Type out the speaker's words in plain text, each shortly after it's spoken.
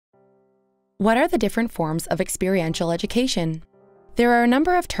What are the different forms of experiential education? There are a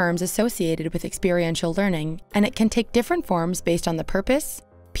number of terms associated with experiential learning, and it can take different forms based on the purpose,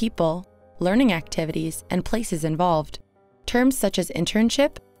 people, learning activities, and places involved. Terms such as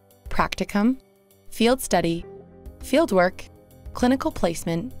internship, practicum, field study, fieldwork, clinical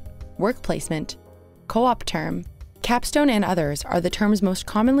placement, work placement, co-op term, capstone, and others are the terms most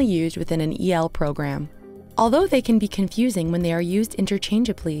commonly used within an EL program. Although they can be confusing when they are used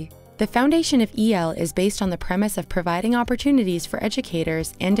interchangeably, the foundation of EL is based on the premise of providing opportunities for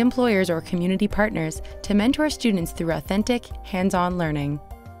educators and employers or community partners to mentor students through authentic, hands-on learning.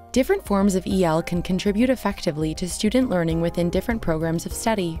 Different forms of EL can contribute effectively to student learning within different programs of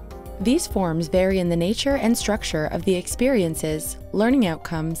study. These forms vary in the nature and structure of the experiences, learning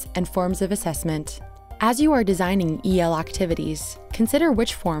outcomes, and forms of assessment. As you are designing EL activities, consider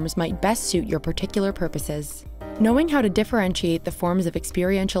which forms might best suit your particular purposes. Knowing how to differentiate the forms of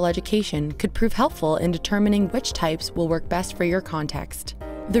experiential education could prove helpful in determining which types will work best for your context.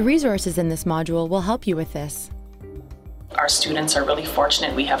 The resources in this module will help you with this. Our students are really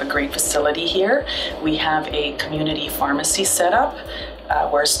fortunate. We have a great facility here. We have a community pharmacy set up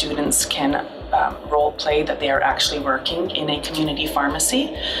where students can role play that they are actually working in a community pharmacy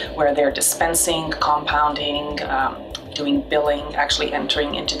where they're dispensing, compounding, doing billing, actually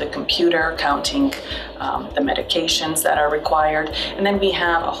entering into the computer, counting the medications that are required. And then we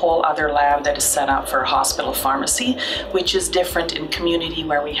have a whole other lab that is set up for hospital pharmacy, which is different in community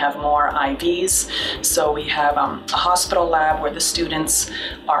where we have more IVs. So we have a hospital lab where the students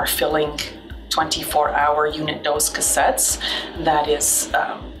are filling 24-hour unit dose cassettes. That is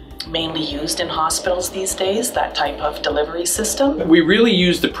mainly used in hospitals these days, that type of delivery system. We really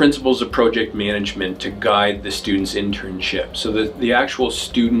use the principles of project management to guide the student's internship. So the actual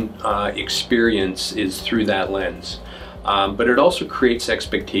student experience is through that lens. But it also creates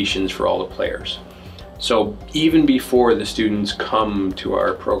expectations for all the players. So even before the students come to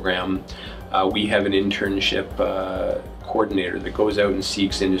our program, we have an internship coordinator that goes out and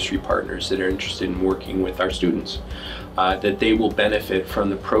seeks industry partners that are interested in working with our students. That they will benefit from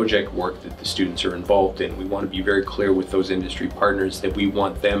the project work that the students are involved in. We want to be very clear with those industry partners that we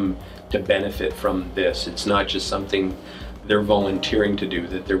want them to benefit from this. It's not just something they're volunteering to do,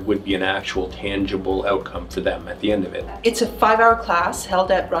 that there would be an actual tangible outcome for them at the end of it. It's a 5-hour class held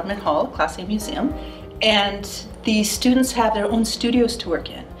at Rodman Hall, Class A Museum, and the students have their own studios to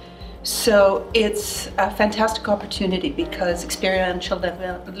work in. So it's a fantastic opportunity because experiential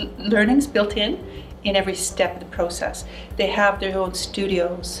learning is built in every step of the process. They have their own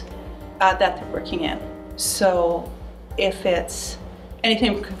studios that they're working in. So if it's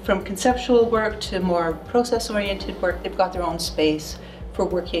anything from conceptual work to more process-oriented work, they've got their own space for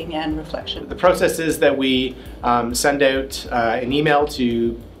working and reflection. The process is that we send out an email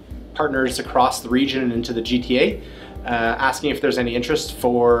to partners across the region and into the GTA, asking if there's any interest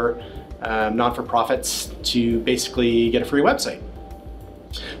for non-for-profits to basically get a free website.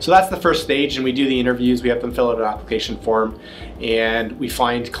 So that's the first stage, and we do the interviews. We have them fill out an application form, and we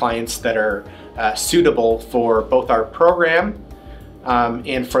find clients that are suitable for both our program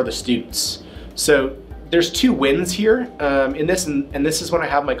and for the students. So there's 2 wins here in this, and this is when I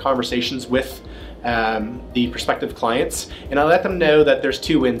have my conversations with the prospective clients, and I let them know that there's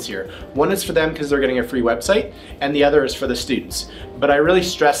 2 wins here. One is for them because they're getting a free website, and the other is for the students. But I really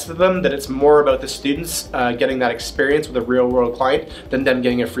stress to them that it's more about the students getting that experience with a real-world client than them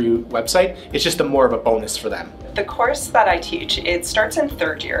getting a free website. It's just more of a bonus for them. The course that I teach, it starts in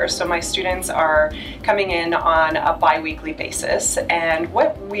 3rd year, so my students are coming in on a bi-weekly basis, and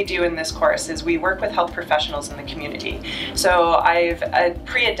what we do in this course is we work with health professionals in the community. So I've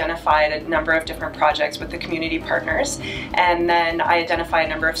pre-identified a number of different projects with the community partners, and then I identify a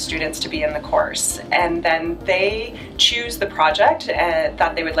number of students to be in the course, and then they choose the project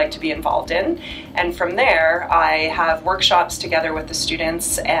that they would like to be involved in, and from there I have workshops together with the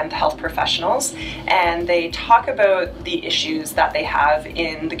students and the health professionals, and they talk about the issues that they have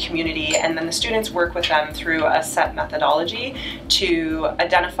in the community, and then the students work with them through a set methodology to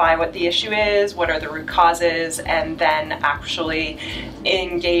identify what the issue is, what are the root causes, and then actually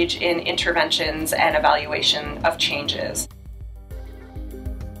engage in interventions and evaluation of changes.